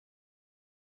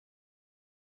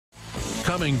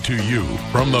Coming to you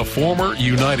from the former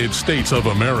United States of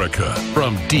America,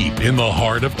 from deep in the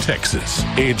heart of Texas,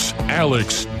 it's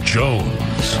Alex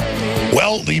Jones.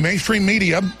 Well, the mainstream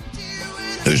media,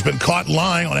 who's been caught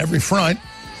lying on every front,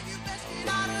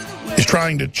 is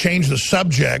trying to change the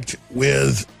subject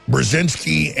with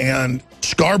Brzezinski and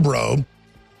Scarborough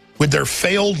with their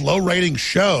failed low-rating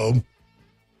show,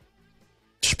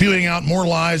 spewing out more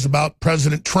lies about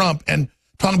President Trump and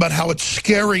talking about how it's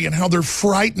scary and how they're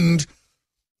frightened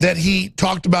that he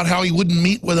talked about how he wouldn't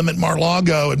meet with them at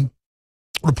Mar-a-Lago. And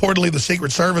reportedly the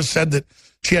Secret Service said that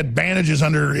she had bandages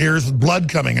under her ears with blood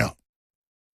coming out.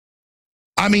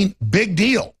 I mean, big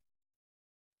deal.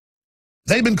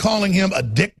 They've been calling him a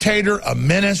dictator, a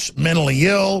menace, mentally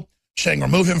ill, saying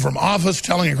remove him from office,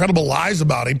 telling incredible lies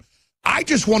about him. I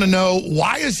just want to know,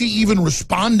 why is he even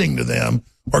responding to them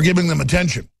or giving them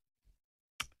attention?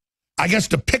 I guess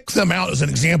to pick them out as an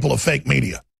example of fake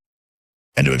media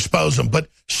and to expose them. But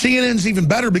CNN's even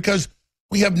better because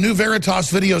we have new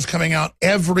Veritas videos coming out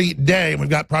every day. And we've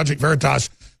got Project Veritas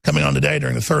coming on today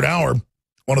during the third hour,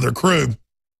 one of their crew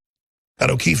at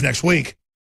O'Keefe next week.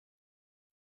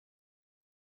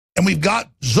 And we've got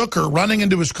Zucker running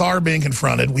into his car being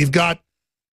confronted. We've got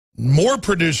more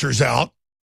producers out.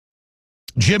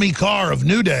 Jimmy Carr of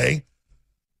New Day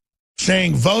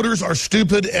saying voters are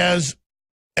stupid as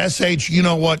SH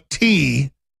you-know-what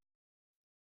T.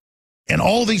 And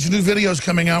all these new videos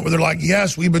coming out where they're like,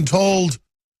 yes, we've been told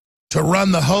to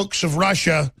run the hoax of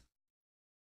Russia.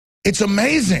 It's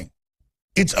amazing.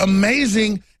 It's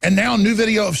amazing. And now a new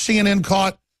video of CNN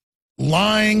caught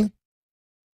lying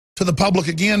to the public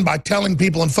again by telling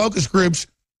people in focus groups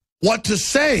what to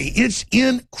say. It's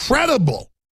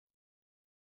incredible.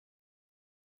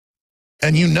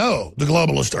 And you know the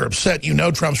globalists are upset. You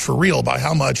know Trump's for real by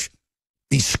how much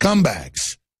these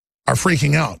scumbags are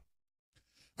freaking out.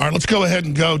 All right, let's go ahead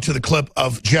and go to the clip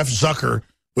of Jeff Zucker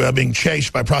being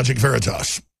chased by Project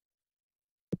Veritas.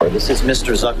 This is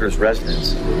Mr. Zucker's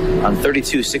residence on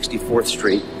 3264th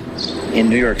Street in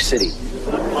New York City.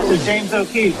 Mr. James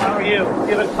O'Keefe, how are you?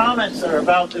 Give a comment, sir,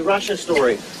 about the Russia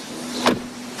story.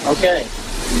 Okay.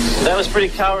 That was pretty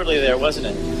cowardly there, wasn't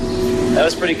it? That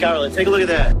was pretty cowardly. Take a look at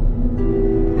that.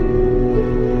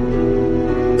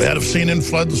 The head of CNN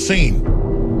fled the scene.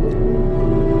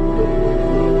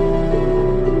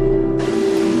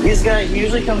 This guy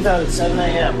usually comes out at 7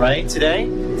 a.m., right? Today,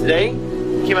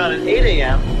 he came out at 8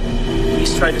 a.m.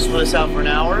 He's tried to sweat us out for an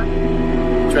hour,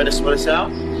 tried to sweat us out,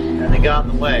 and they got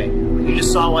in the way. You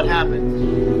just saw what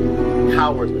happened.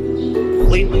 Cowardly.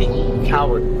 Completely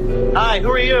cowardly. Hi,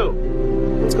 who are you?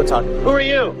 Let's go talk. Who are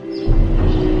you?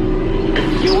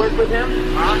 You work with him?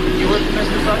 Huh? You work with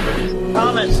Mr. Zucker?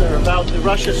 Comment, sir, about the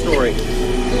Russia story.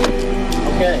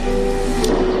 Okay.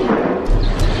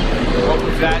 What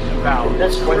was that about?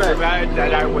 That's correct. What's about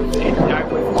that I was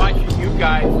watching you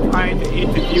guys trying to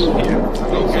interview him.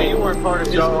 Okay, you weren't part of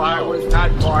his... So I was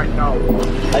not part, no.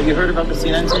 Have you heard about the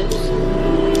CNN tapes?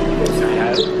 Yes, I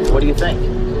have. What do you think?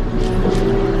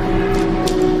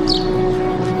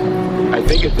 I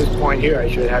think at this point here, I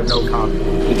should have no comment.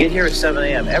 You get here at 7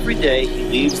 a.m. Every day, he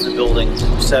leaves the building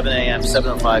 7 a.m.,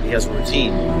 7:05. He has a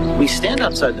routine. We stand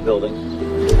outside the building,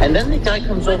 and then the guy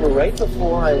comes over right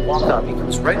before I walk up. He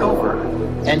comes right over,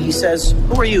 and he says,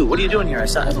 who are you? What are you doing here? I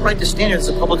said, I have a right to stand here. It's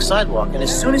a public sidewalk. And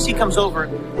as soon as he comes over,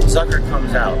 Zucker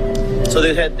comes out. So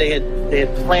they had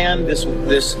planned this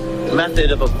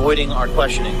method of avoiding our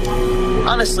questioning.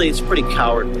 Honestly, it's pretty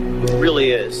cowardly. It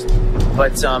really is.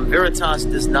 But Veritas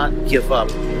does not give up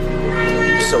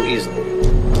so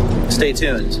easily. Stay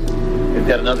tuned. We've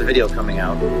got another video coming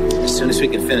out as soon as we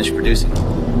can finish producing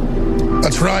it.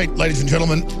 That's right, ladies and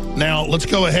gentlemen. Now, let's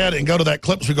go ahead and go to that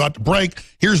clip as we got to break.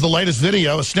 Here's the latest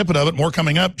video, a snippet of it, more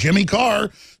coming up. Jimmy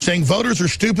Carr saying voters are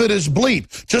stupid as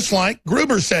bleep, just like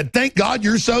Gruber said, thank God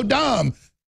you're so dumb.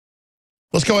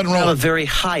 Let's go ahead and roll. I have a very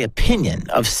high opinion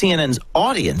of CNN's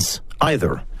audience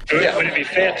either. Yeah. Would it be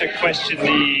fair to question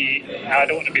I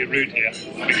don't want to be rude here,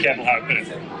 I'll be careful how I put it.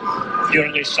 You're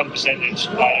at least some percentage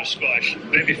Irish Scottish.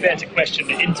 Would it be fair to question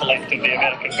the intellect of the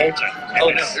American voter? Oh,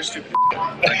 no, they're stupid.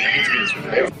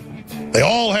 They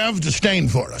all have disdain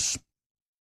for us.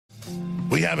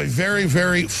 We have a very,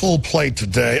 very full plate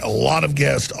today. A lot of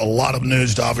guests, a lot of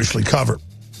news to obviously cover.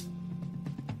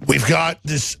 We've got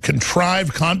this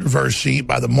contrived controversy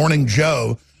by the Morning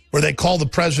Joe where they call the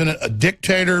president a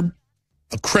dictator,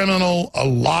 a criminal, a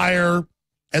liar,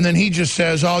 and then he just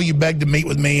says, oh, you begged to meet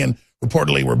with me, and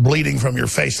reportedly we're bleeding from your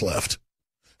facelift.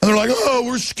 And they're like, oh,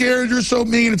 we're scared, you're so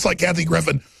mean. It's like Kathy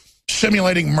Griffin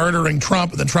simulating murdering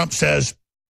Trump, and then Trump says,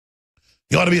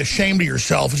 You ought to be ashamed of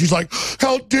yourself. And she's like,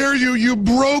 how dare you? You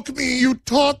broke me. You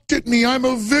talked at me. I'm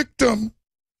a victim.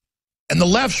 And the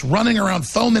left's running around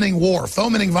fomenting war,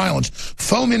 fomenting violence,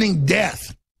 fomenting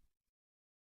death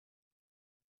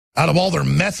out of all their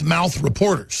meth-mouth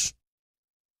reporters.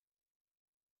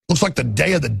 Looks like the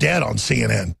Day of the Dead on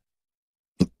CNN.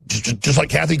 Just like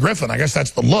Kathy Griffin. I guess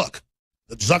that's the look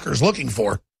that Zucker's looking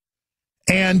for.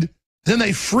 And then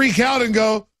they freak out and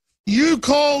go, you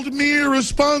called me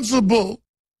irresponsible.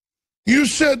 You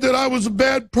said that I was a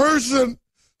bad person.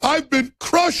 I've been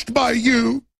crushed by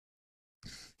you.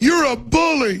 You're a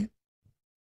bully.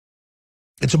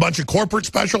 It's a bunch of corporate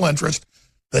special interests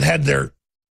that had their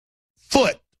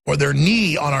foot or their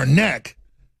knee on our neck,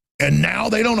 and now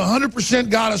they don't 100%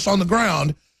 got us on the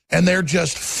ground, and they're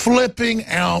just flipping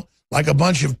out like a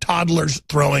bunch of toddlers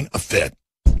throwing a fit.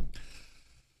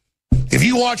 If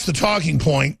you watch The Talking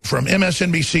Point from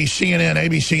MSNBC, CNN,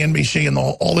 ABC, NBC, and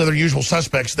all the other usual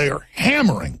suspects, they are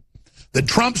hammering that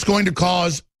Trump's going to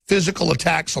cause physical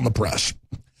attacks on the press.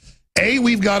 A,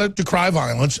 we've got to decry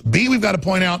violence. B, we've got to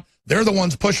point out they're the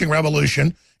ones pushing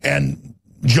revolution, and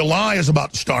July is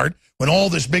about to start when all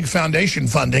this big foundation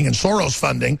funding and Soros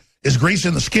funding is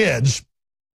greasing the skids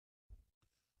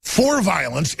for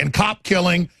violence and cop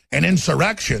killing and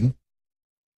insurrection.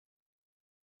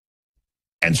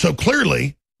 And so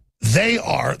clearly, they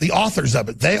are the authors of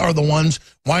it. They are the ones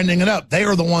winding it up. They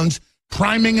are the ones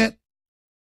priming it,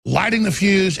 lighting the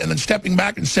fuse, and then stepping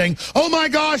back and saying, oh my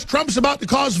gosh, Trump's about to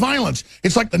cause violence.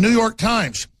 It's like the New York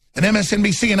Times and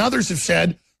MSNBC and others have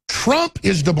said, Trump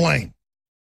is to blame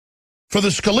for the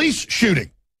Scalise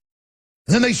shooting.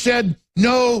 And then they said,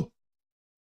 no,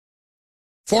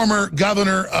 former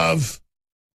governor of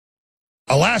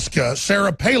Alaska,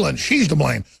 Sarah Palin, she's to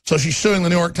blame. So she's suing the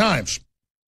New York Times.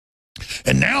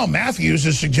 And now Matthews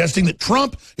is suggesting that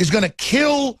Trump is going to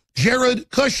kill Jared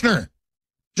Kushner.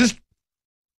 Just,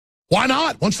 why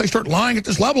not? Once they start lying at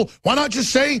this level, why not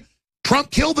just say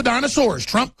Trump killed the dinosaurs?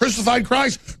 Trump crucified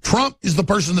Christ. Trump is the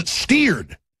person that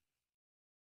steered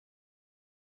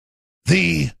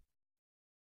the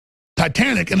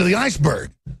Titanic into the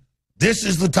iceberg. This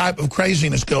is the type of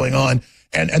craziness going on.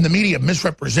 And the media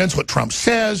misrepresents what Trump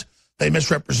says. They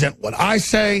misrepresent what I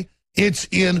say. It's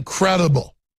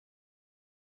incredible.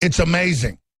 It's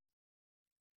amazing.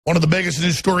 One of the biggest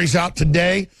news stories out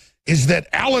today is that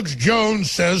Alex Jones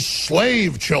says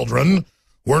slave children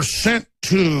were sent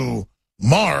to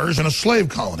Mars in a slave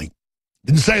colony.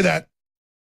 Didn't say that.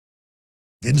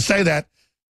 Didn't say that.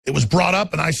 It was brought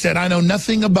up, and I said, I know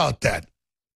nothing about that.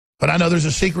 But I know there's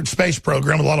a secret space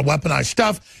program with a lot of weaponized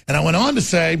stuff. And I went on to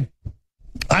say,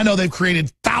 I know they've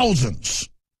created thousands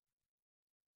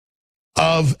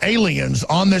of aliens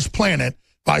on this planet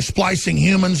by splicing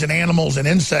humans and animals and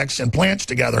insects and plants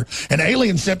together. And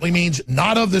alien simply means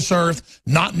not of this earth,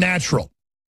 not natural,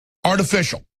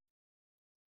 artificial.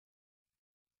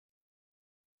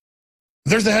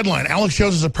 There's the headline. Alex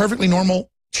Jones is a perfectly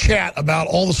normal chat about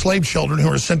all the slave children who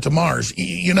are sent to Mars.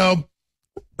 You know,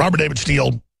 Robert David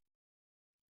Steele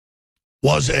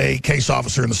was a case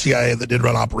officer in the CIA that did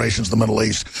run operations in the Middle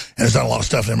East and has done a lot of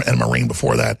stuff in a Marine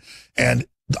before that. And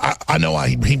I know why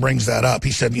he brings that up.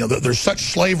 He said, you know, there's such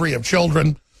slavery of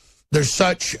children. There's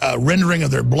such rendering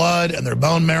of their blood and their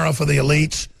bone marrow for the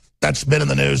elites. That's been in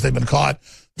the news. They've been caught.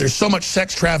 There's so much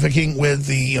sex trafficking with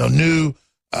the new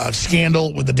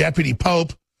scandal with the deputy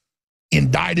pope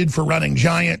indicted for running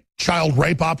giant child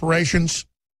rape operations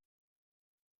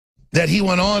that he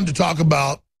went on to talk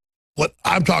about what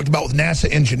I've talked about with NASA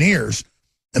engineers.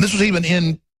 And this was even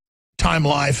in Time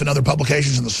Life and other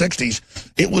publications in the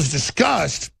 60s. It was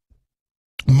discussed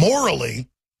morally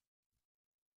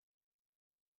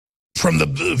from the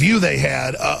view they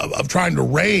had of trying to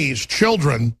raise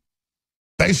children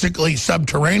basically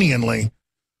subterraneanly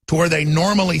to where they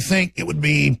normally think it would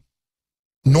be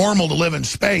normal to live in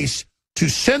space, to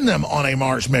send them on a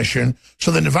Mars mission so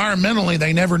that environmentally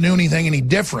they never knew anything any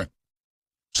different,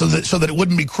 so that it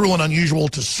wouldn't be cruel and unusual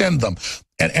to send them.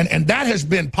 And that has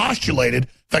been postulated. In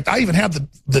fact, I even have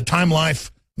the Time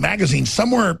Life magazine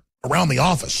somewhere around the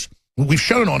office. We've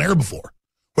shown it on air before,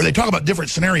 where they talk about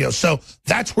different scenarios. So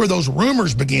that's where those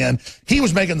rumors began. He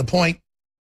was making the point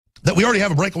that we already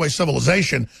have a breakaway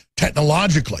civilization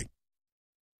technologically.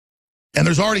 And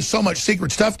there's already so much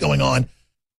secret stuff going on.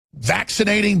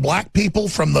 Vaccinating black people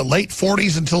from the late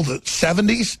 40s until the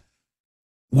 70s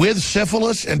with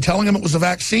syphilis and telling them it was a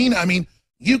vaccine. I mean,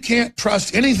 you can't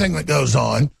trust anything that goes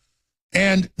on.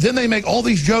 And then they make all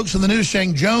these jokes in the news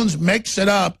saying Jones makes it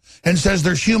up and says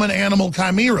there's human-animal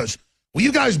chimeras. Will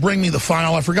you guys bring me the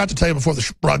file? I forgot to tell you before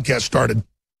the broadcast started.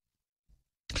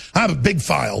 I have a big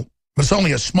file, but it's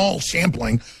only a small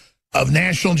sampling of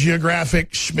National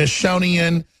Geographic,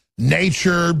 Smithsonian,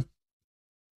 Nature,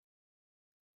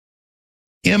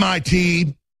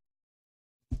 MIT,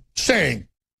 saying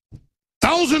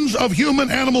thousands of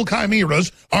human-animal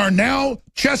chimeras are now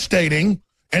gestating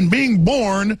and being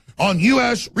born on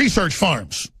U.S. research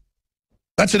farms.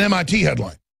 That's an MIT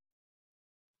headline.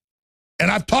 And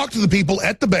I've talked to the people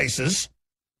at the bases,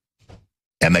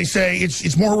 and they say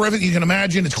it's more horrific than you can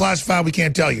imagine. It's classified. We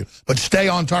can't tell you. But stay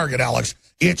on target, Alex.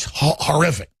 It's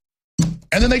horrific.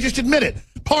 And then they just admit it.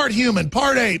 Part human,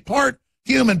 part ape, part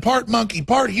human, part monkey,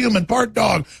 part human, part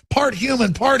dog, part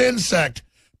human, part insect,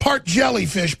 part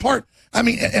jellyfish, part... I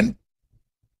mean, and,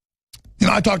 you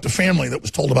know, I talked to family that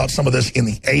was told about some of this in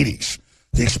the 80s,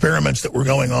 the experiments that were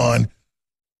going on.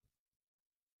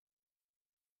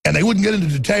 And they wouldn't get into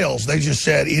details. They just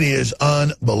said it is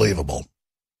unbelievable.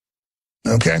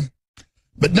 Okay?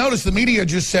 But notice the media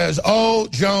just says, oh,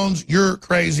 Jones, you're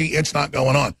crazy. It's not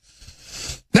going on.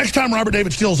 Next time Robert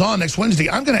David Steele's on next Wednesday,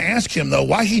 I'm going to ask him, though,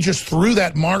 why he just threw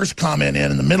that Mars comment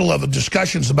in the middle of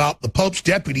discussions about the Pope's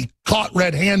deputy caught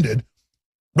red-handed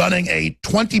running a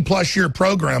 20-plus year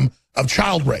program of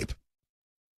child rape.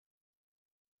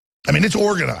 I mean, it's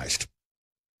organized.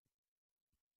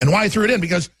 And why he threw it in?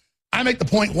 Because I make the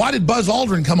point, why did Buzz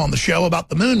Aldrin come on the show about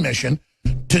the moon mission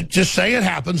to just say it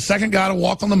happened, second guy to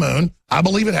walk on the moon? I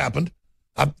believe it happened.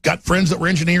 I've got friends that were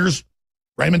engineers.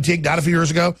 Raymond Teague died a few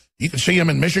years ago. You can see him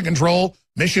in Mission Control,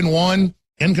 Mission 1,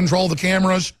 in control of the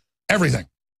cameras, everything.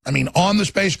 I mean, on the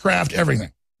spacecraft,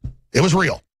 everything. It was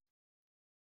real.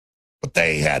 But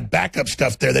they had backup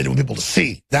stuff there they didn't want people to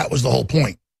see. That was the whole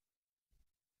point.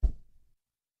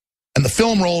 And the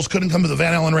film rolls couldn't come to the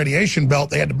Van Allen radiation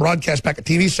belt. They had to broadcast back a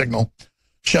TV signal.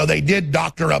 So they did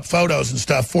doctor up photos and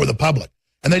stuff for the public.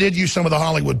 And they did use some of the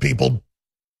Hollywood people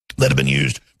that have been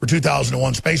used for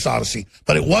 2001 Space Odyssey.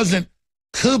 But it wasn't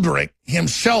Kubrick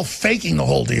himself faking the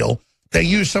whole deal. They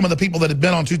used some of the people that had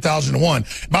been on 2001.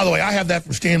 By the way, I have that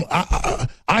from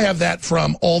I have that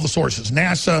from all the sources.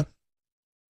 NASA,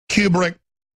 Kubrick,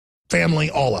 family,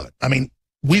 all of it. I mean,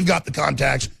 we've got the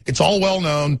contacts. It's all well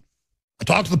known. I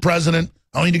talked to the president.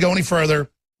 I don't need to go any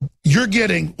further. You're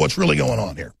getting what's really going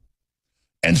on here.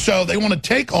 And so they want to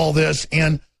take all this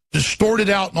and distort it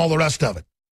out and all the rest of it.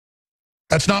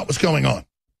 That's not what's going on.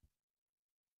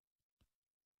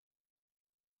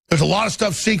 There's a lot of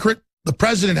stuff secret. The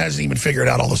president hasn't even figured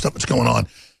out all the stuff that's going on.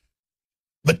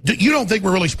 But you don't think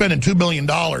we're really spending $2 billion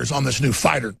on this new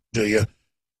fighter, do you?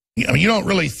 I mean, you don't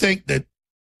really think that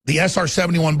the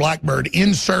SR-71 Blackbird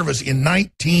in service in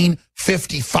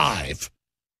 1955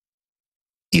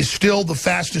 is still the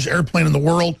fastest airplane in the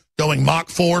world going Mach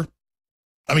 4?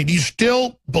 I mean, do you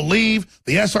still believe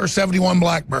the SR-71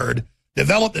 Blackbird,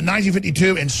 developed in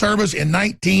 1952, in service in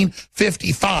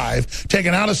 1955,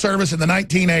 taken out of service in the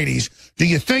 1980s, do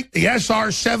you think the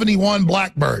SR-71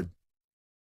 Blackbird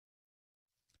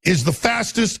is the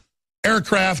fastest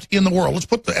aircraft in the world? Let's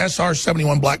put the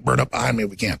SR-71 Blackbird up behind me if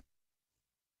we can.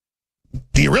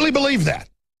 Do you really believe that?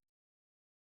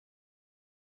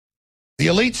 The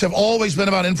elites have always been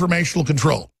about informational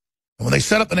control. And when they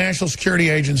set up the National Security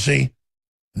Agency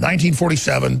in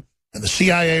 1947 and the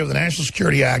CIA with the National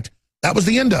Security Act, that was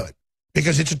the end of it,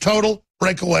 because it's a total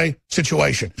breakaway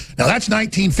situation. Now, that's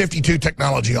 1952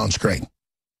 technology on screen.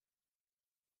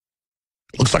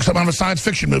 Looks like something out of a science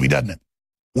fiction movie, doesn't it?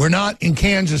 We're not in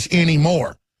Kansas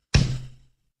anymore.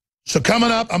 So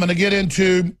coming up, I'm going to get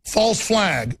into false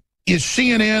flag. Is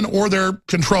CNN or their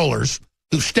controllers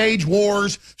who stage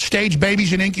wars, stage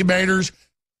babies in incubators,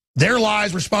 their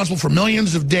lies responsible for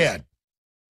millions of dead,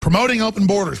 promoting open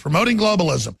borders, promoting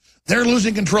globalism? They're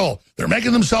losing control. They're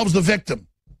making themselves the victim.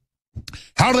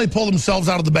 How do they pull themselves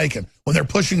out of the bacon when they're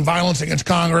pushing violence against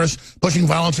Congress, pushing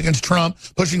violence against Trump,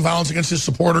 pushing violence against his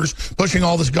supporters, pushing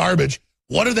all this garbage?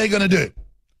 What are they going to do?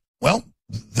 Well,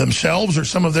 themselves or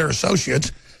some of their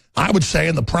associates, I would say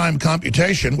in the prime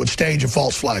computation, would stage a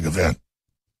false flag event,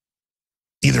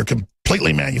 either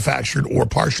completely manufactured or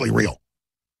partially real.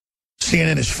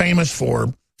 CNN is famous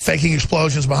for faking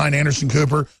explosions behind Anderson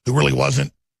Cooper, who really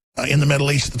wasn't in the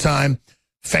Middle East at the time,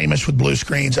 famous with blue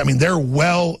screens. I mean, they're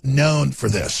well known for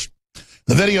this.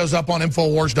 The video's up on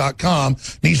Infowars.com,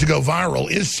 needs to go viral.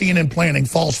 Is CNN planning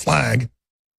false flag?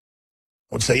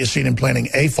 I would say, is CNN planning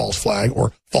a false flag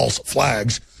or false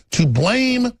flags to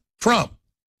blame Trump?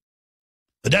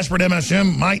 The desperate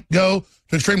MSM might go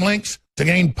to extreme lengths to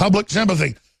gain public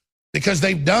sympathy because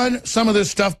they've done some of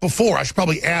this stuff before. I should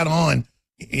probably add on,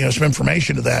 some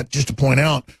information to that just to point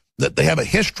out that they have a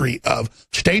history of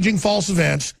staging false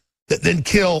events that then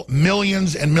kill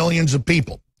millions and millions of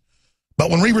people. But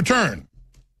when we return,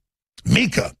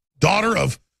 Mika, daughter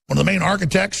of one of the main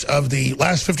architects of the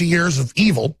last 50 years of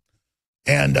evil,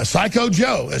 and Psycho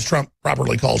Joe, as Trump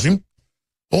properly calls him,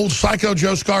 old Psycho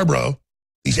Joe Scarborough.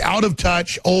 He's out of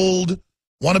touch, old,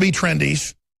 wannabe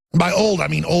trendies. And by old, I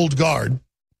mean old guard.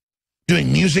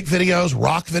 Doing music videos,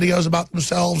 rock videos about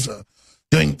themselves,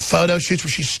 doing photo shoots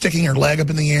where she's sticking her leg up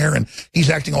in the air and he's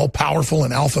acting all powerful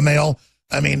and alpha male.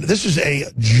 I mean, this is a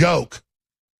joke.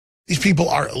 These people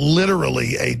are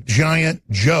literally a giant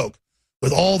joke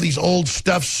with all these old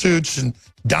stuffed suits and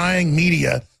dying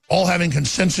media, all having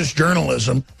consensus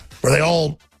journalism where they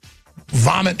all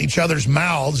vomit in each other's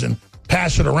mouths and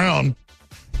pass it around.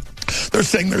 They're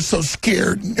saying they're so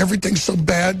scared and everything's so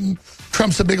bad and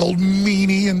Trump's a big old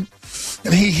meanie and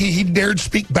he dared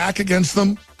speak back against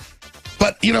them.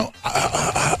 But, you know,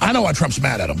 I know why Trump's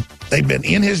mad at them. They've been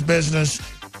in his business.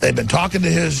 They've been talking to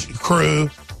his crew.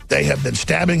 They have been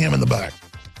stabbing him in the back.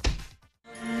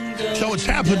 So what's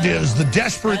happened is the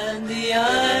desperate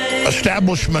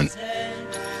establishment,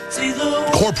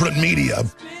 corporate media,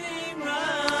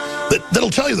 that'll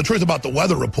tell you the truth about the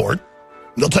weather report.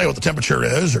 They'll tell you what the temperature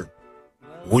is or,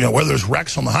 you know, whether there's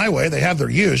wrecks on the highway. They have their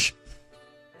use.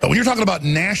 But when you're talking about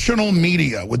national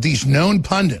media with these known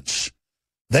pundits,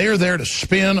 they are there to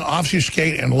spin,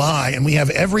 obfuscate, and lie, and we have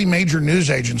every major news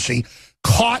agency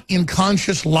caught in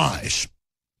conscious lies.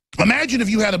 Imagine if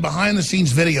you had a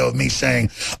behind-the-scenes video of me saying,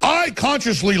 I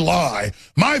consciously lie.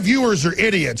 My viewers are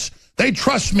idiots. They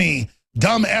trust me,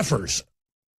 dumb effers.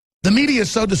 The media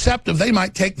is so deceptive, they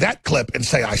might take that clip and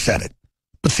say I said it.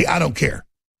 But see, I don't care.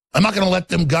 I'm not going to let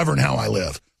them govern how I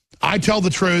live. I tell the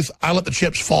truth. I let the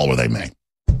chips fall where they may.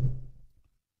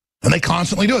 And they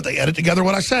constantly do it. They edit together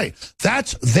what I say.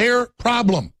 That's their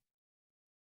problem.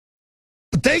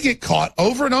 But they get caught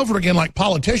over and over again like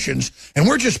politicians, and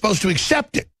we're just supposed to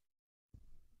accept it.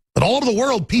 But all over the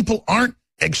world, people aren't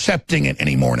accepting it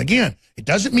anymore. And again, it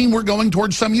doesn't mean we're going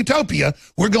towards some utopia.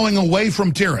 We're going away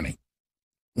from tyranny.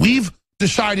 We've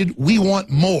decided we want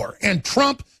more. And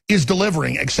Trump is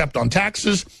delivering, except on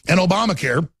taxes and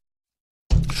Obamacare.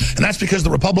 And that's because the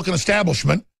Republican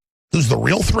establishment, who's the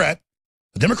real threat,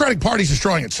 the Democratic Party is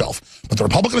destroying itself, but the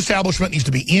Republican establishment needs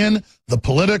to be in the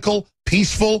political,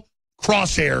 peaceful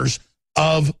crosshairs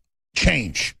of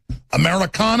change.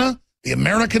 Americana, the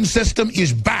American system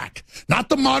is back. Not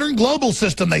the modern global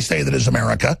system they say that is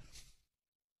America,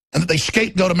 and that they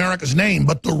scapegoat America's name,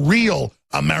 but the real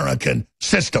American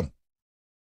system.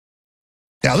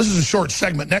 Now, this is a short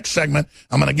segment. Next segment,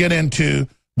 I'm going to get into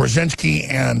Brzezinski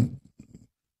and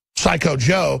Psycho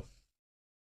Joe,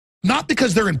 not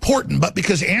because they're important, but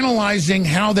because analyzing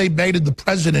how they baited the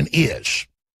president is.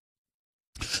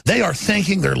 They are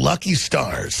thanking their lucky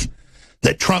stars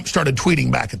that Trump started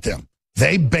tweeting back at them.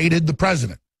 They baited the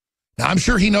president. Now, I'm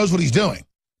sure he knows what he's doing,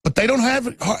 but they don't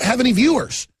have any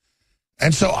viewers.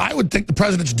 And so I would think the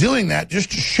president's doing that just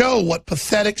to show what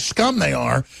pathetic scum they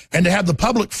are and to have the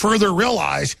public further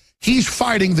realize he's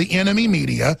fighting the enemy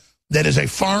media that is a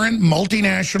foreign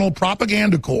multinational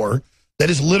propaganda corps that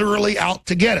is literally out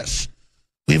to get us.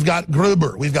 We've got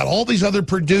Gruber. We've got all these other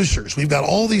producers. We've got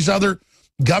all these other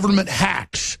government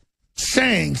hacks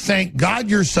saying, thank God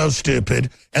you're so stupid,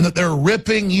 and that they're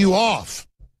ripping you off.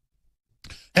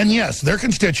 And yes, their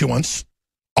constituents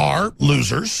are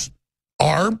losers,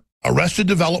 are Arrested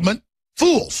Development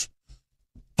fools.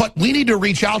 But we need to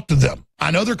reach out to them. I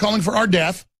know they're calling for our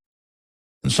death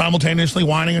and simultaneously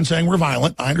whining and saying we're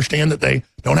violent. I understand that they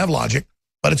don't have logic,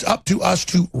 but it's up to us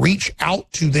to reach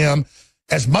out to them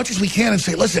as much as we can and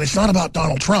say, listen, it's not about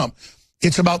Donald Trump.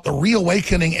 It's about the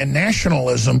reawakening and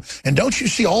nationalism. And don't you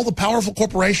see all the powerful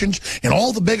corporations and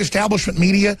all the big establishment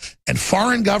media and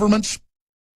foreign governments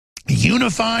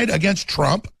unified against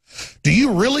Trump? Do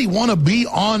you really want to be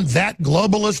on that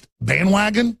globalist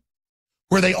bandwagon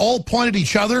where they all point at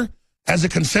each other as a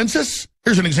consensus?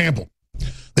 Here's an example.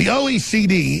 The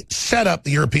OECD set up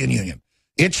the European Union.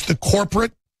 It's the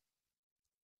corporate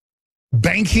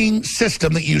banking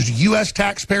system that used U.S.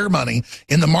 taxpayer money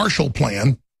in the Marshall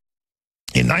Plan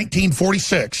in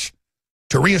 1946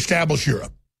 to reestablish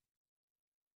Europe.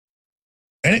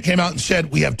 And it came out and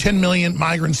said, we have 10 million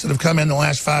migrants that have come in the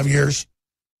last 5 years.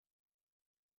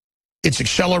 It's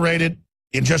accelerated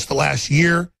in just the last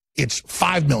year. It's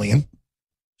 5 million.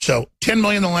 So 10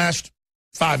 million in the last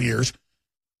 5 years.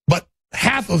 But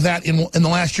half of that in the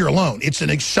last year alone. It's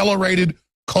an accelerated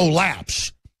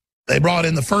collapse. They brought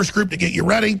in the first group to get you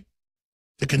ready,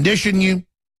 to condition you.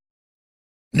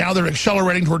 Now they're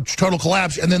accelerating towards total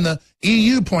collapse. And then the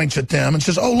EU points at them and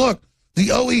says, oh, look, the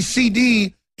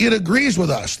OECD, it agrees with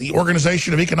us, the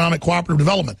Organization of Economic Cooperative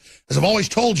Development. As I've always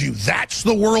told you, that's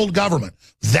the world government.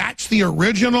 That's the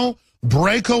original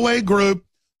breakaway group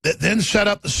that then set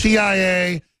up the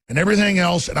CIA and everything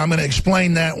else, and I'm going to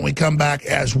explain that when we come back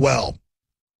as well.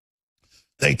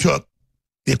 They took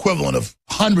the equivalent of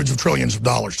hundreds of trillions of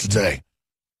dollars today,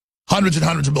 hundreds and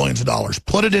hundreds of billions of dollars,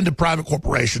 put it into private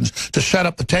corporations to set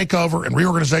up the takeover and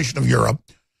reorganization of Europe.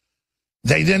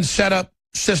 They then set up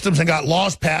systems and got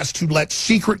laws passed to let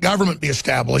secret government be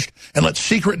established and let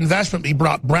secret investment be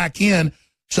brought back in.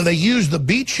 So they used the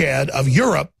beachhead of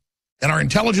Europe and our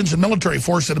intelligence and military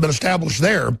force that have been established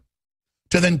there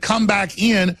to then come back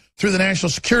in through the National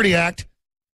Security Act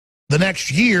the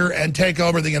next year and take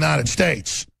over the United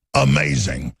States.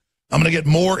 Amazing. I'm going to get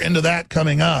more into that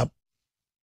coming up,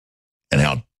 and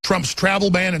how Trump's travel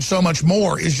ban and so much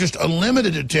more is just a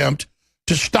limited attempt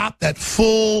to stop that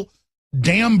full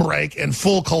dam break and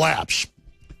full collapse.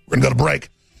 We're going to go to break.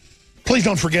 Please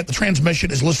don't forget the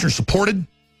transmission is listener supported.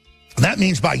 And that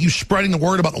means by you spreading the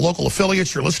word about the local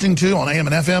affiliates you're listening to on AM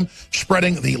and FM,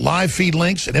 spreading the live feed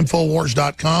links at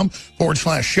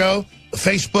Infowars.com/show, the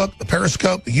Facebook, the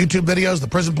Periscope, the YouTube videos, the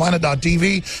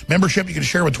PrisonPlanet.tv, membership you can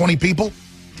share with 20 people.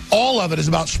 All of it is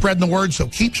about spreading the word, so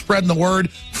keep spreading the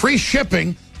word. Free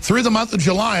shipping through the month of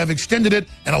July. I've extended it,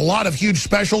 and a lot of huge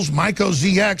specials. Myco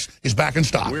ZX is back in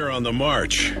stock. We're on the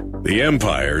march. The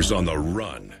Empire's on the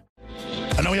run.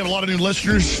 I know we have a lot of new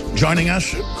listeners joining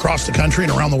us across the country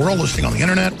and around the world, listening on the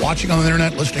internet, watching on the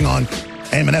internet, listening on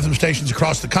AM and FM stations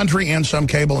across the country, and some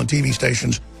cable and TV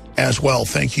stations as well.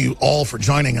 Thank you all for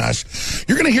joining us.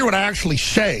 You're going to hear what I actually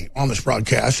say on this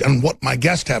broadcast and what my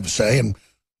guests have to say and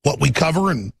what we cover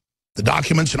and the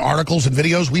documents and articles and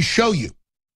videos we show you.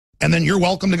 And then you're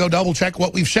welcome to go double check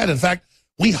what we've said. In fact,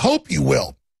 we hope you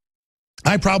will.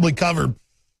 I probably cover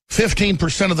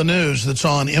 15% of the news that's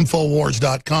on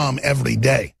Infowars.com every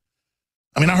day.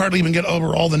 I mean, I hardly even get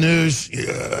over all the news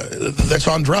that's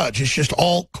on Drudge. It's just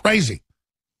all crazy.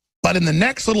 But in the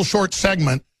next little short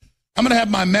segment, I'm going to have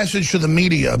my message to the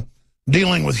media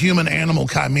dealing with human-animal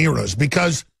chimeras,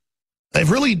 because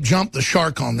they've really jumped the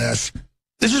shark on this.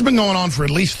 This has been going on for at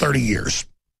least 30 years.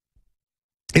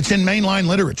 It's in mainline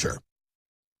literature.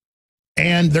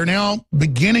 And they're now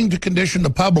beginning to condition the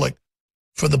public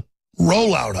for the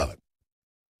rollout of it.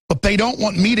 But they don't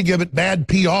want me to give it bad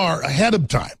PR ahead of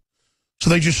time. So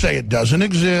they just say it doesn't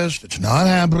exist, it's not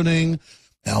happening,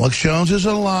 Alex Jones is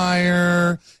a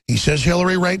liar, he says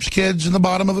Hillary rapes kids in the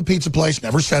bottom of a pizza place,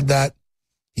 never said that.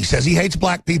 He says he hates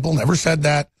black people, never said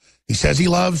that. He says he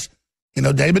loves,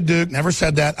 David Duke, never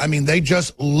said that. I mean, they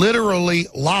just literally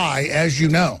lie, as you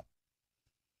know.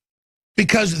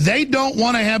 Because they don't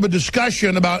want to have a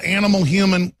discussion about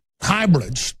animal-human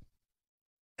hybrids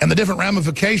and the different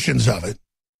ramifications of it,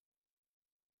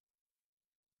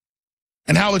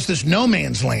 and how it's this no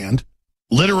man's land,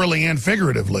 literally and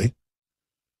figuratively,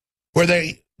 where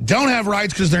they don't have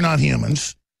rights because they're not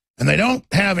humans, and they don't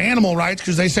have animal rights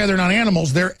because they say they're not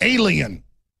animals. They're alien.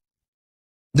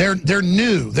 They're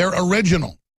new. They're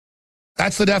original.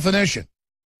 That's the definition.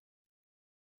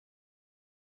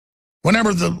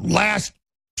 Whenever the last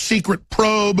secret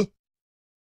probe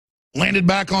landed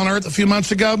back on Earth a few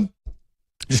months ago,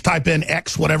 just type in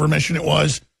X, whatever mission it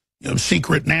was,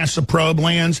 secret NASA probe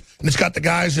lands, and it's got the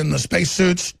guys in the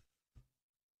spacesuits.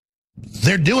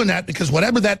 They're doing that because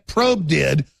whatever that probe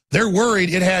did, they're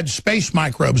worried it had space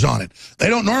microbes on it. They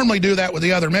don't normally do that with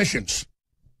the other missions.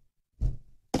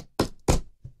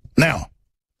 Now,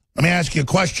 let me ask you a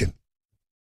question.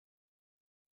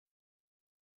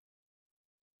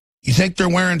 You think they're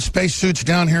wearing spacesuits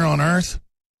down here on Earth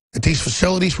at these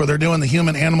facilities where they're doing the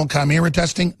human-animal chimera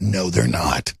testing? No, they're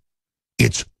not.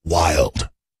 It's wild.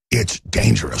 It's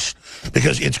dangerous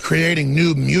because it's creating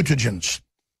new mutagens,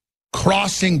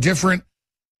 crossing different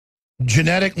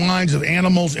genetic lines of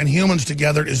animals and humans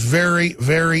together is very,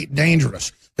 very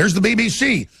dangerous. There's the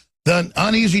BBC, the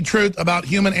uneasy truth about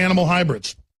human-animal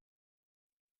hybrids.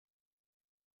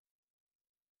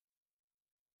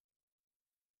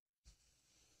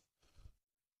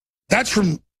 That's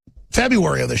from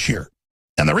February of this year.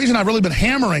 And the reason I've really been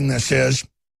hammering this is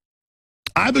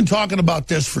I've been talking about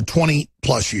this for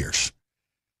 20-plus years.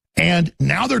 And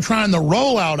now they're trying the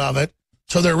rollout of it,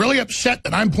 so they're really upset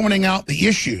that I'm pointing out the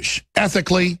issues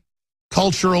ethically,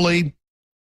 culturally,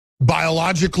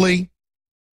 biologically,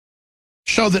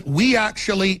 so that we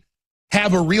actually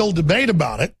have a real debate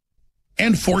about it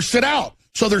and force it out.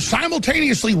 So they're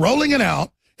simultaneously rolling it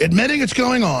out, admitting it's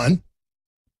going on,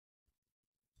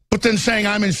 but then saying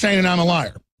I'm insane and I'm a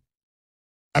liar.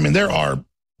 I mean, there are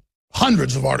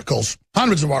hundreds of articles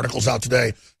out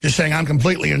today just saying I'm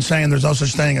completely insane. There's no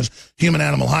such thing as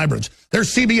human-animal hybrids.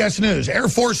 There's CBS News. Air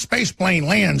Force space plane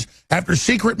lands after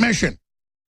secret mission.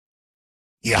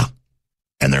 Yeah.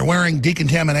 And they're wearing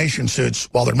decontamination suits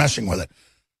while they're messing with it.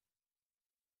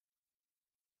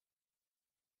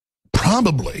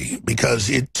 probably because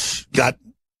it's got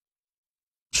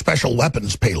special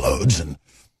weapons payloads, and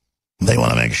they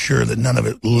want to make sure that none of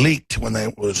it leaked when they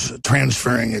was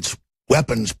transferring its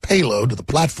weapons payload to the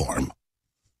platform.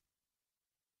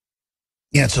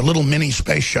 Yeah, it's a little mini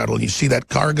space shuttle. You see that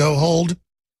cargo hold?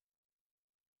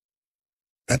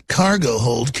 That cargo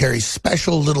hold carries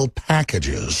special little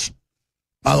packages.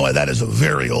 By the way, that is a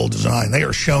very old design. They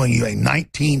are showing you a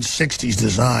 1960s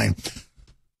design.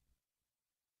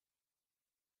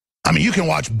 I mean, you can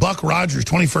watch Buck Rogers,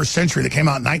 21st Century, that came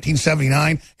out in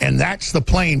 1979, and that's the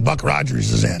plane Buck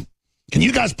Rogers is in. Can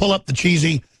you guys pull up the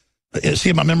cheesy, see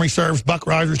if my memory serves, Buck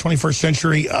Rogers, 21st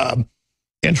Century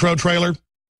intro trailer?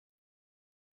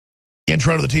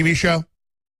 Intro to the TV show?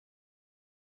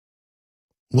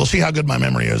 We'll see how good my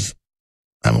memory is.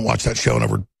 I haven't watched that show in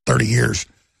over 30 years.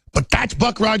 But that's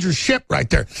Buck Rogers' ship right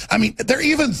there. I mean, they're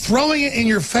even throwing it in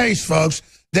your face, folks,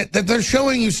 that they're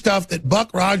showing you stuff that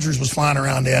Buck Rogers was flying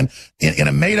around in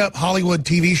a made-up Hollywood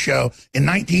TV show in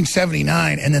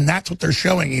 1979, and then that's what they're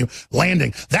showing you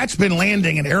landing. That's been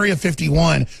landing in Area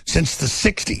 51 since the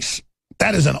 60s.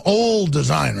 That is an old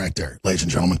design right there, ladies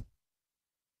and gentlemen.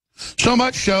 So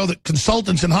much so that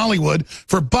consultants in Hollywood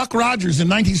for Buck Rogers in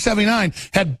 1979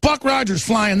 had Buck Rogers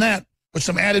flying that with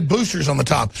some added boosters on the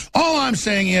top. All I'm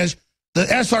saying is the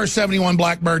SR-71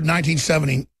 Blackbird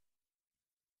 1979,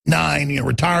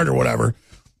 retired or whatever,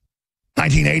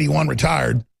 1981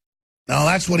 retired. Now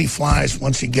that's what he flies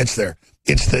once he gets there.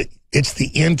 It's the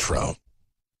intro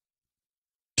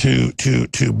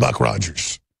to Buck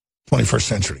Rogers, 21st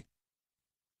Century.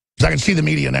 Because I can see the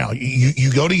media now.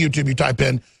 You go to YouTube, you type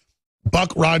in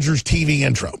Buck Rogers TV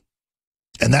intro,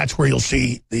 and that's where you'll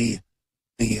see the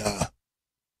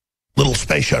little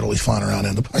space shuttle he's flying around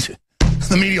in.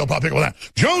 The media will pop up with that.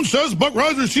 Jones says Buck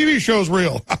Rogers TV show's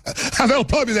real. That'll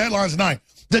probably be the headlines tonight.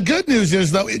 The good news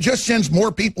is, though, it just sends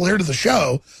more people here to the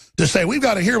show to say, we've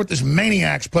got to hear what this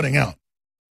maniac's putting out.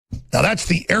 Now, that's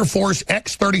the Air Force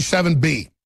X-37B.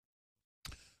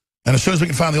 And as soon as we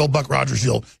can find the old Buck Rogers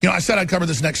deal, I said I'd cover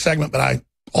this next segment, but I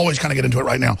always kind of get into it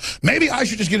right now. Maybe I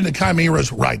should just get into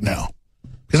chimeras right now,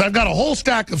 because I've got a whole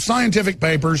stack of scientific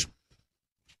papers,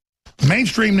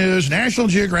 mainstream news, National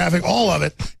Geographic, all of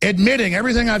it, admitting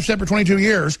everything I've said for 22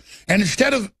 years. And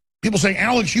instead of people saying,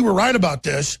 Alex, you were right about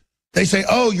this, they say,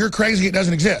 oh, you're crazy, it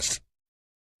doesn't exist.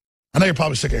 I know you're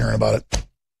probably sick of hearing about it.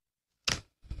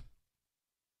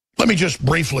 Let me just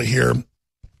briefly here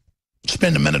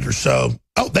spend a minute or so.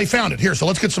 Oh, they found it here. So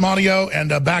let's get some audio and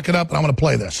back it up, and I'm going to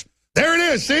play this. There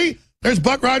it is. See? There's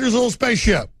Buck Rogers' little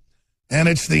spaceship. And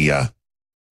it's the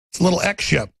it's a little X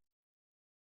ship.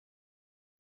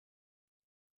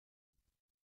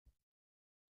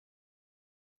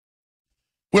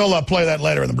 We'll play that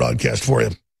later in the broadcast for you.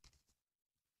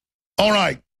 All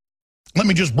right. Let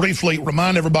me just briefly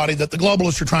remind everybody that the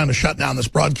globalists are trying to shut down this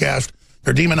broadcast.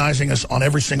 They're demonizing us on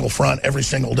every single front, every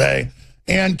single day,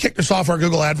 and kicked us off our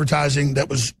Google advertising that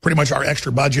was pretty much our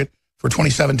extra budget for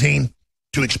 2017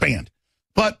 to expand.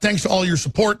 But thanks to all your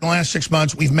support in the last 6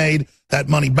 months, we've made that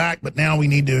money back. But now we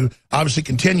need to obviously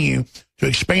continue to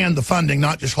expand the funding,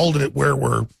 not just hold it where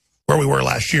we were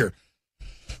last year.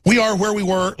 We are where we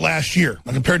were last year.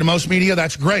 Now, compared to most media,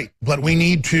 that's great. But we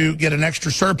need to get an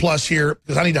extra surplus here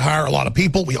because I need to hire a lot of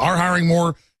people. We are hiring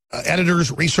more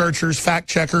editors, researchers, fact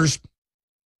checkers,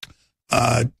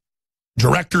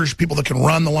 directors, people that can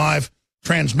run the live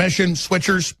transmission,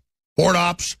 switchers, board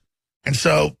ops. And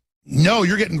so, no,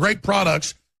 you're getting great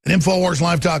products at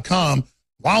InfoWarsLive.com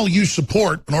while you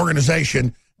support an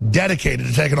organization dedicated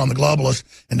to taking on the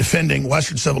globalists and defending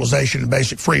Western civilization and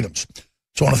basic freedoms.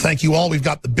 So I want to thank you all. We've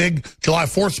got the big July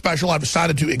 4th special. I've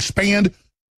decided to expand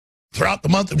throughout the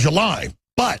month of July.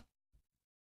 But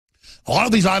a lot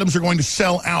of these items are going to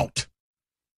sell out.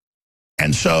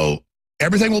 And so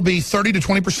everything will be 30 to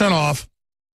 20% off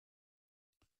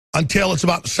until it's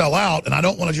about to sell out. And I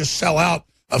don't want to just sell out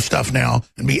of stuff now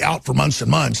and be out for months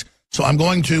and months. So I'm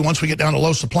going to, once we get down to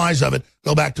low supplies of it,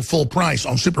 go back to full price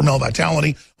on Super Male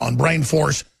Vitality, on Brain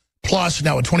Force, plus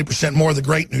now at 20% more, the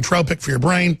great nootropic for your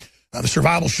brain. The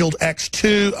Survival Shield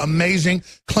X2, amazing,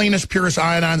 cleanest, purest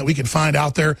iodine that we can find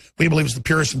out there. We believe it's the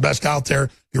purest and best out there.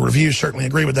 Your reviews certainly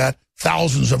agree with that.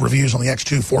 Thousands of reviews on the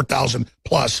X2, 4,000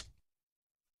 plus.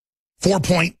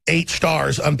 4.8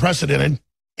 stars, unprecedented.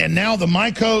 And now the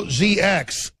Myco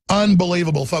ZX,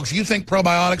 unbelievable, folks. You think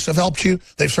probiotics have helped you?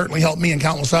 They've certainly helped me and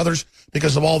countless others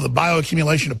because of all the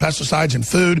bioaccumulation of pesticides in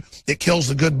food. It kills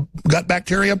the good gut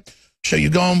bacteria. So you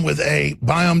go in with a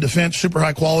Biome Defense, super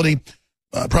high quality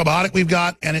probiotic we've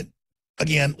got, and it,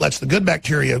 again, lets the good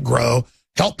bacteria grow,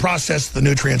 help process the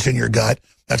nutrients in your gut.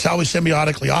 That's how we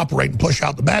symbiotically operate and push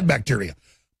out the bad bacteria.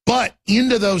 But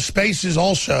into those spaces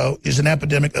also is an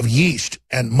epidemic of yeast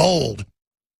and mold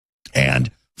and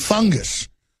fungus.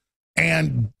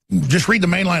 And just read the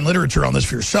mainline literature on this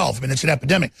for yourself. I mean, it's an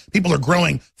epidemic. People are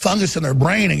growing fungus in their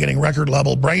brain and getting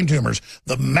record-level brain tumors.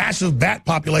 The massive bat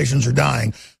populations are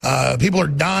dying. People are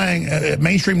dying at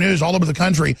mainstream news all over the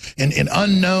country in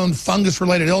unknown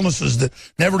fungus-related illnesses that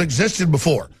never existed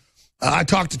before. I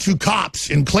talked to 2 cops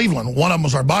in Cleveland. One of them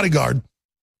was our bodyguard.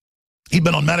 He'd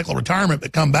been on medical retirement,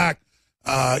 but come back,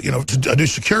 to do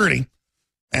security.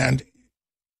 And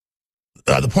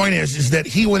the point is that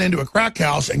he went into a crack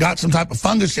house and got some type of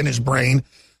fungus in his brain,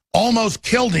 almost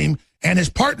killed him, and his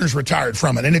partner's retired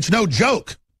from it. And it's no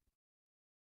joke.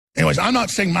 Anyways, I'm not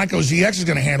saying MycoZX is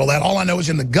going to handle that. All I know is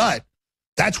in the gut,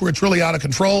 that's where it's really out of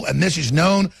control. And this is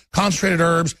known concentrated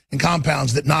herbs and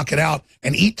compounds that knock it out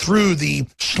and eat through the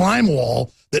slime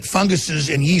wall that funguses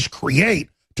and yeast create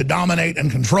to dominate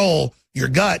and control your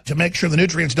gut, to make sure the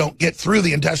nutrients don't get through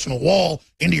the intestinal wall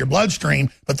into your bloodstream,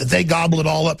 but that they gobble it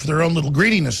all up for their own little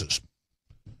greedinesses.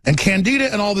 And Candida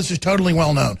and all this is totally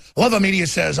well known. A lot of the media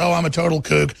says, oh, I'm a total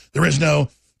kook. There is no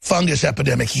fungus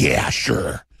epidemic. Yeah,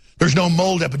 sure. There's no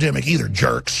mold epidemic either,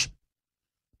 jerks.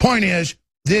 Point is,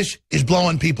 this is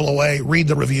blowing people away. Read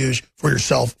the reviews for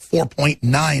yourself.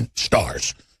 4.9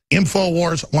 stars.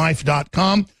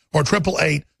 InfoWarsLife.com or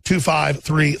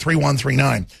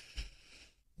 888-253-3139.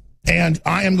 And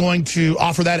I am going to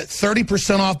offer that at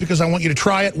 30% off because I want you to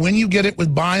try it when you get it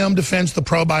with Biome Defense, the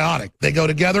probiotic. They go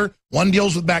together. One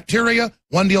deals with bacteria,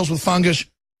 one deals with fungus,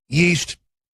 yeast,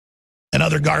 and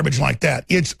other garbage like that.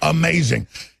 It's amazing.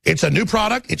 It's a new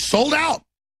product. It's sold out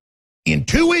in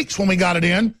 2 weeks when we got it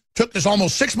in. Took us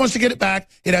almost 6 months to get it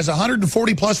back. It has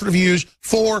 140-plus reviews,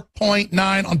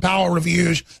 4.9 on Power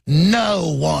Reviews.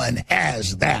 No one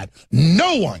has that.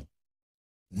 No one.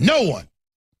 No one.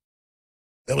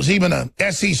 There was even an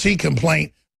SEC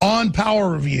complaint on Power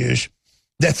Reviews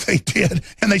that they did.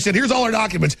 And they said, here's all our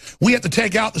documents. We have to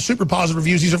take out the super positive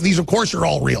reviews. These of course, are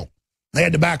all real. They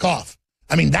had to back off.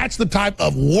 I mean, that's the type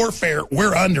of warfare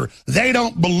we're under. They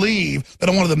don't believe that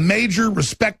on one of the major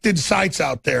respected sites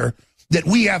out there that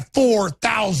we have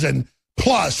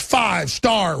 4,000-plus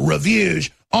 5-star reviews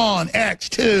on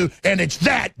X2, and it's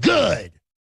that good.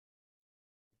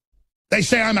 They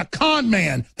say I'm a con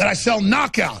man, that I sell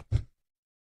Knockout.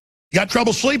 You got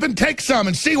trouble sleeping? Take some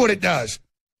and see what it does.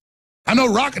 I'm no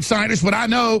rocket scientist, but I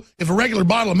know if a regular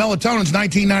bottle of melatonin is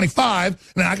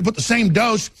 $19.95, and I can put the same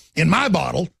dose in my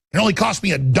bottle, it only costs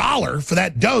me $1 for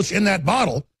that dose in that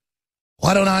bottle.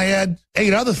 Why don't I add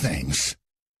 8 other things?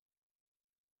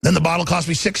 Then the bottle costs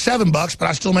me $6, $7, but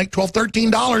I still make $12,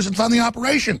 $13 and fund the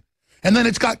operation. And then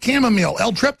it's got chamomile,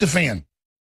 L-tryptophan,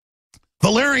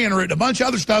 valerian root, a bunch of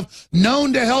other stuff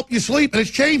known to help you sleep, and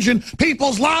it's changing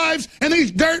people's lives. And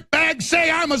these dirtbags say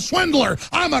I'm a swindler,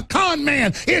 I'm a con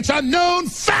man. It's a known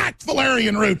fact.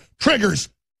 Valerian root triggers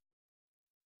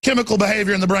chemical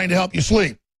behavior in the brain to help you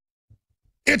sleep.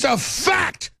 It's a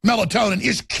fact. Melatonin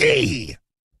is key.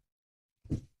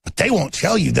 But they won't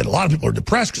tell you that a lot of people are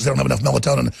depressed because they don't have enough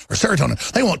melatonin or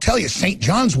serotonin. They won't tell you St.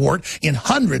 John's wort in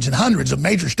hundreds and hundreds of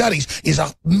major studies is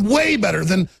way better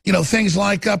than, things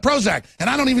like Prozac.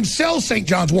 And I don't even sell St.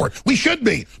 John's wort. We should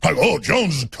be. Like, oh,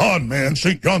 Jones is a con man,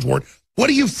 St. John's wort. What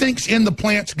do you think's in the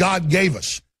plants God gave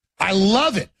us? I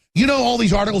love it. You know all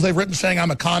these articles they've written saying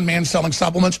I'm a con man selling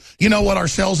supplements? You know what our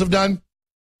sales have done?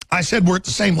 I said we're at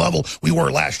the same level we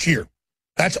were last year.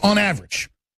 That's on average.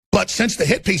 But since the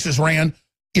hit pieces ran,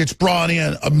 it's brought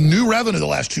in a new revenue the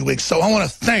last 2 weeks. So I want to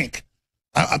thank,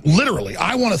 literally,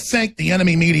 I want to thank the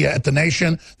enemy media at The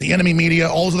Nation, the enemy media,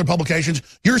 all those other publications.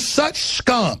 You're such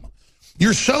scum.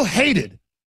 You're so hated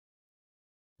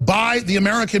by the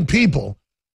American people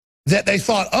that they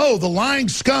thought, oh, the lying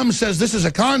scum says this is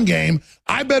a con game.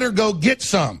 I better go get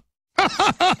some. Oh,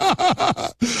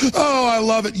 I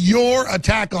love it. Your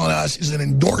attack on us is an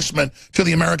endorsement to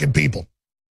the American people.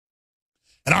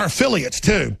 And our affiliates,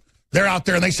 too. They're out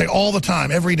there and they say all the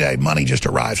time, every day, money just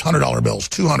arrives, $100 bills,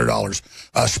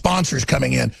 $200, sponsors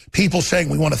coming in, people saying,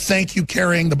 we want to thank you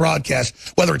carrying the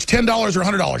broadcast, whether it's $10 or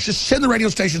 $100. Just send the radio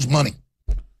stations money.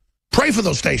 Pray for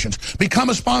those stations.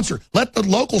 Become a sponsor. Let the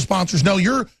local sponsors know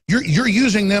you're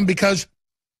using them because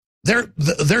they're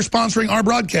sponsoring our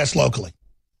broadcast locally.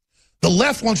 The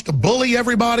left wants to bully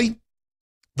everybody.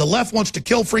 The left wants to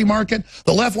kill free market.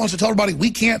 The left wants to tell everybody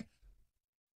we can't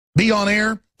be on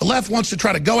air. The left wants to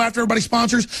try to go after everybody's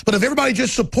sponsors. But if everybody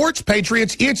just supports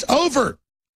patriots, it's over.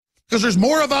 Because there's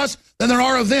more of us than there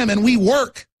are of them, and we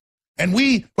work. And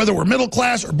we, whether we're middle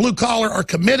class or blue collar, are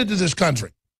committed to this country.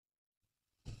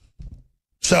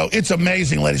 So it's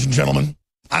amazing, ladies and gentlemen.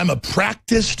 I'm a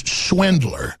practiced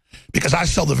swindler because I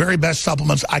sell the very best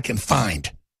supplements I can find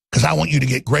because I want you to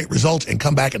get great results and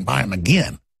come back and buy them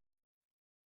again.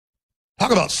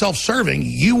 Talk about self-serving.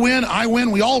 You win, I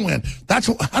win, we all win. I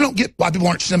don't get why people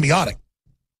aren't symbiotic.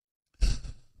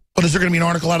 But is there going to be an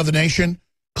article out of The Nation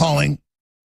calling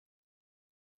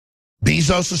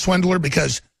Bezos a swindler?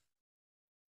 Because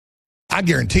I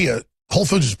guarantee you, Whole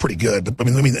Foods is pretty good, but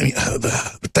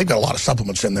they've got a lot of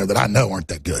supplements in there that I know aren't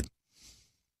that good.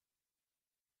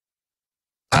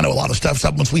 I know a lot of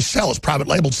supplements we sell is private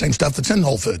labeled, same stuff that's in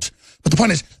Whole Foods. But the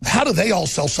point is, how do they all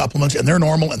sell supplements and they're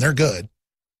normal and they're good?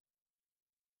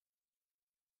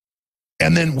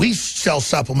 And then we sell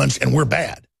supplements and we're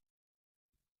bad.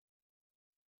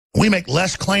 We make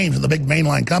less claims than the big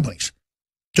mainline companies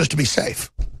just to be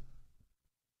safe.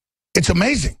 It's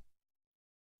amazing.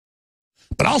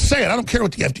 But I'll say it, I don't care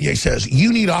what the FDA says.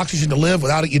 You need oxygen to live.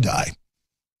 Without it, you die.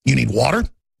 You need water,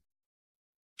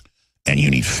 and you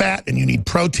need fat, and you need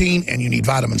protein, and you need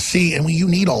vitamin C, and you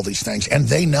need all these things, and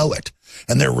they know it.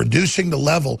 And they're reducing the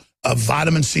level of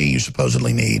vitamin C you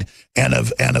supposedly need and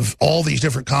of all these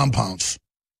different compounds.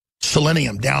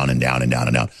 Selenium, down and down and down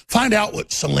and down. Find out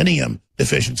what selenium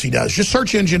deficiency does. Just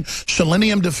search engine,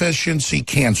 selenium deficiency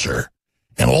cancer.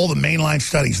 And all the mainline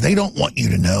studies, they don't want you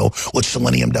to know what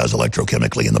selenium does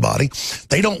electrochemically in the body.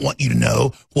 They don't want you to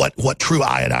know what true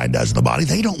iodine does in the body.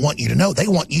 They don't want you to know. They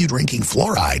want you drinking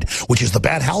fluoride, which is the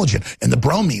bad halogen, and the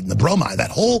bromine and the bromide, that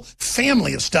whole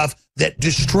family of stuff that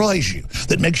destroys you,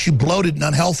 that makes you bloated and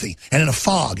unhealthy and in a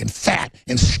fog and fat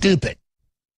and stupid.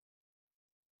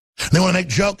 They want to make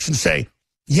jokes and say,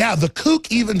 yeah, the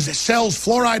kook even sells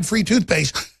fluoride-free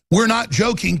toothpaste. We're not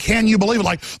joking. Can you believe it?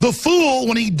 Like the fool,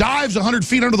 when he dives 100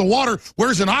 feet under the water,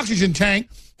 wears an oxygen tank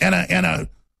and a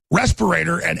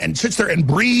respirator and sits there and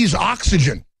breathes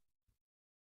oxygen.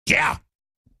 Yeah.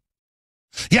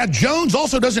 Yeah, Jones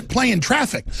also doesn't play in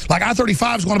traffic. Like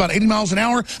I-35 is going about 80 miles an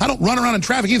hour. I don't run around in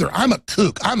traffic either. I'm a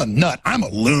kook. I'm a nut. I'm a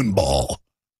loon ball.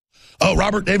 Oh,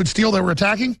 Robert David Steele, they were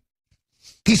attacking?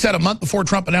 He said a month before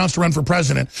Trump announced to run for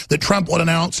president that Trump would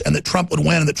announce and that Trump would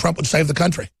win and that Trump would save the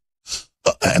country.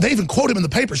 And they even quote him in the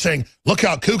paper saying, look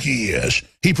how kooky he is.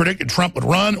 He predicted Trump would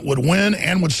run, would win,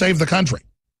 and would save the country.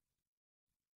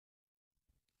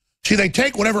 See, they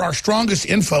take whatever our strongest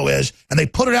info is, and they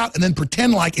put it out and then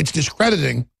pretend like it's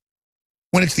discrediting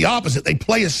when it's the opposite. They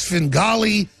play a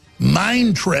Svengali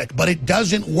mind trick, but it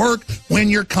doesn't work when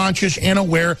you're conscious and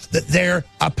aware that they're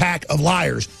a pack of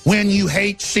liars. When you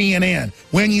hate CNN,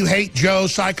 when you hate Joe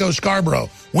Psycho Scarborough,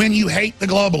 when you hate the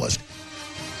globalist.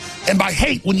 And by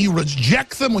hate, when you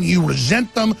reject them, when you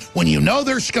resent them, when you know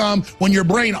they're scum, when your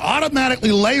brain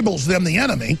automatically labels them the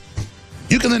enemy,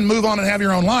 you can then move on and have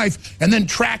your own life and then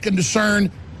track and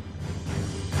discern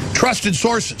trusted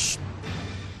sources.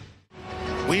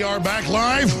 We are back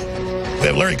live. We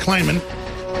have Larry Klayman,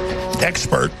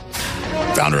 expert,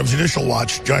 founder of Judicial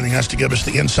Watch, joining us to give us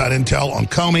the inside intel on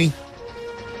Comey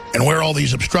and where all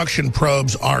these obstruction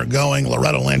probes are going,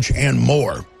 Loretta Lynch, and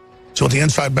more. So with the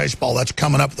Inside Baseball, that's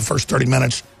coming up the first 30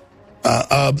 minutes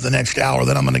of the next hour.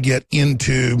 Then I'm going to get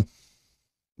into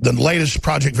the latest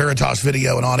Project Veritas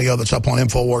video and audio that's up on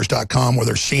Infowars.com, where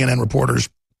there's CNN reporters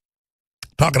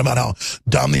talking about how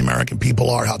dumb the American people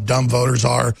are, how dumb voters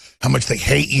are, how much they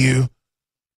hate you,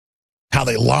 how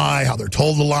they lie, how they're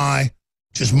told to lie.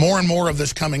 Just more and more of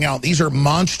this coming out. These are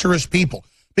monstrous people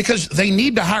because they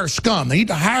need to hire scum. They need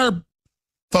to hire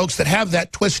folks that have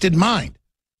that twisted mind.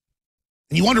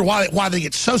 And you wonder why they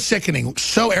get so sickening,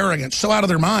 so arrogant, so out of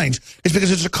their minds. It's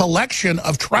because it's a collection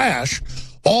of trash,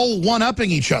 all one-upping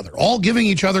each other, all giving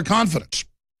each other confidence.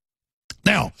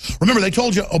 Now, remember, they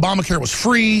told you Obamacare was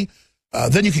free,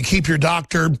 then you could keep your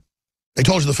doctor. They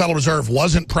told you the Federal Reserve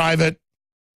wasn't private.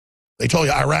 They told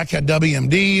you Iraq had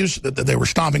WMDs, that they were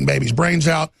stomping babies' brains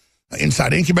out,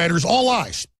 inside incubators, all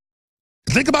lies.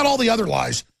 Think about all the other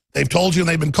lies they've told you and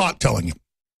they've been caught telling you.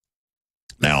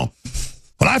 Now,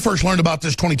 when I first learned about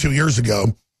this 22 years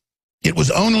ago, it was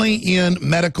only in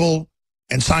medical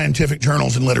and scientific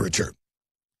journals and literature.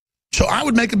 So I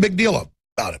would make a big deal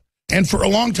about it. And for a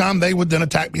long time, they would then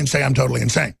attack me and say I'm totally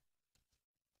insane.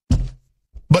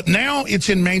 But now it's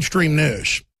in mainstream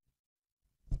news.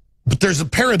 But there's a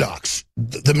paradox.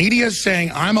 The media is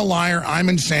saying I'm a liar, I'm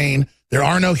insane, there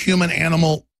are no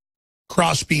human-animal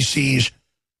cross-species,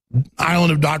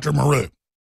 island of Dr. Moreau.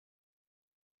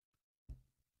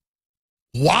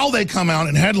 While they come out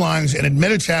in headlines and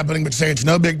admit it's happening but say it's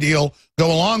no big deal, go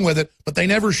along with it, but they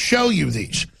never show you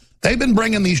these. They've been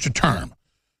bringing these to term.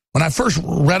 When I first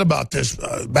read about this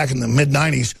back in the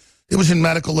mid-90s, it was in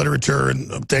medical literature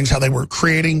and things, how they were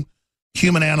creating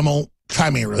human-animal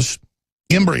chimeras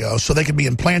embryos so they could be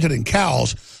implanted in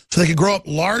cows so they could grow up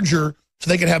larger so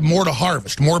they could have more to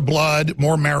harvest, more blood,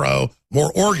 more marrow,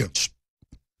 more organs.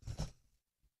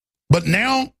 But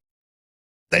now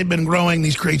they've been growing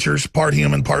these creatures, part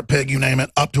human, part pig, you name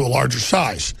it, up to a larger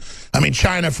size. I mean,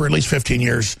 China, for at least 15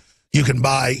 years, you can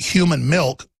buy human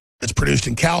milk that's produced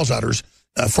in cow's udders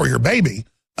for your baby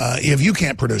if you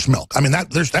can't produce milk. I mean,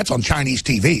 that's on Chinese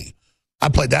TV. I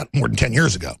played that more than 10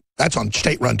 years ago. That's on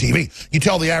state-run TV. You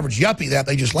tell the average yuppie that,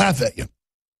 they just laugh at you.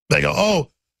 They go, oh,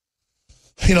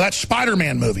 you know, that's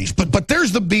Spider-Man movies. But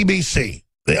there's the BBC,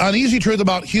 the uneasy truth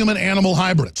about human-animal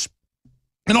hybrids.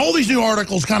 And all these new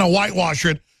articles kind of whitewash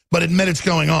it, but admit it's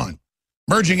going on.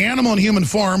 Merging animal and human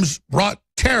forms brought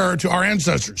terror to our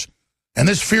ancestors. And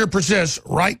this fear persists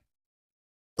right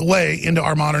the way into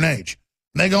our modern age.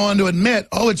 And they go on to admit,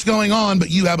 oh, it's going on,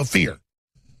 but you have a fear.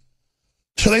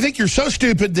 So they think you're so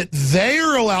stupid that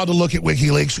they're allowed to look at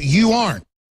WikiLeaks. You aren't.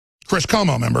 Chris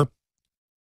Como, member.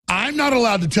 I'm not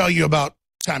allowed to tell you about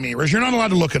chimeras. You're not allowed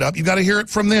to look it up. You've got to hear it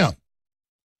from them.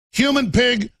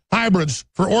 Human-pig hybrids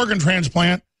for organ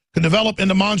transplant can develop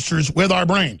into monsters with our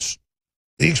brains.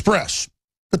 The Express.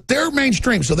 But they're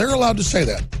mainstream, so they're allowed to say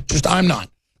that. Just I'm not.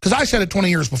 Because I said it 20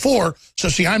 years before, so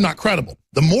see, I'm not credible.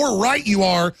 The more right you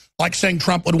are, like saying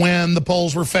Trump would win, the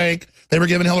polls were fake, they were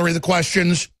giving Hillary the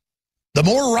questions, the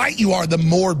more right you are, the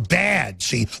more bad.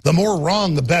 See, the more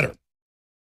wrong, the better.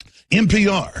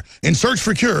 NPR. In search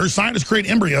for cures, scientists create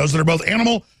embryos that are both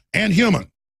animal and human.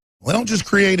 Well, they don't just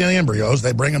create any embryos,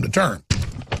 they bring them to term.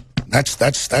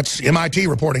 That's MIT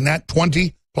reporting that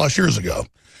 20-plus years ago.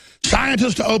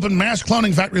 Scientists to open mass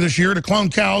cloning factory this year to clone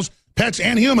cows, pets,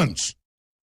 and humans.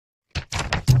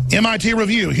 MIT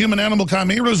review. Human-animal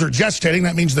chimeras are gestating.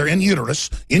 That means they're in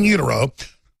utero.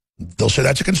 They'll say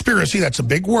that's a conspiracy. That's a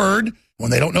big word. When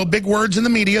they don't know big words in the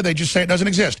media, they just say it doesn't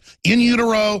exist. In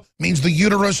utero means the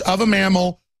uterus of a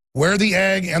mammal where the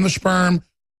egg and the sperm,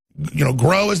 you know,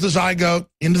 grow as the zygote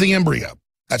into the embryo.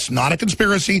 That's not a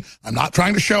conspiracy. I'm not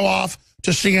trying to show off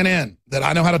to CNN that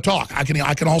I know how to talk. I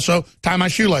can also tie my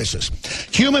shoelaces.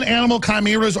 Human-animal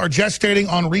chimeras are gestating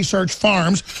on research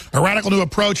farms. A radical new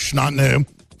approach, not new,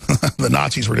 the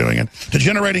Nazis were doing it, to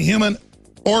generating human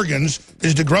organs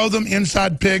is to grow them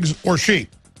inside pigs or sheep.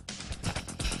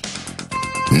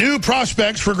 New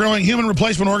prospects for growing human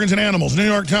replacement organs in animals. New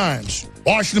York Times.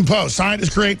 Washington Post.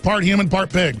 Scientists create part human, part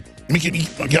pig. I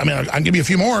can give you a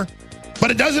few more.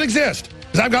 But it doesn't exist.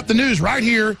 Because I've got the news right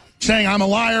here saying I'm a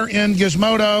liar in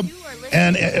Gizmodo.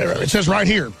 And it says right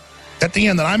here at the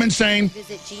end that I'm insane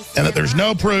and that there's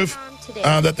no proof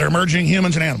that they're merging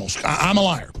humans and animals. I'm a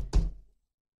liar.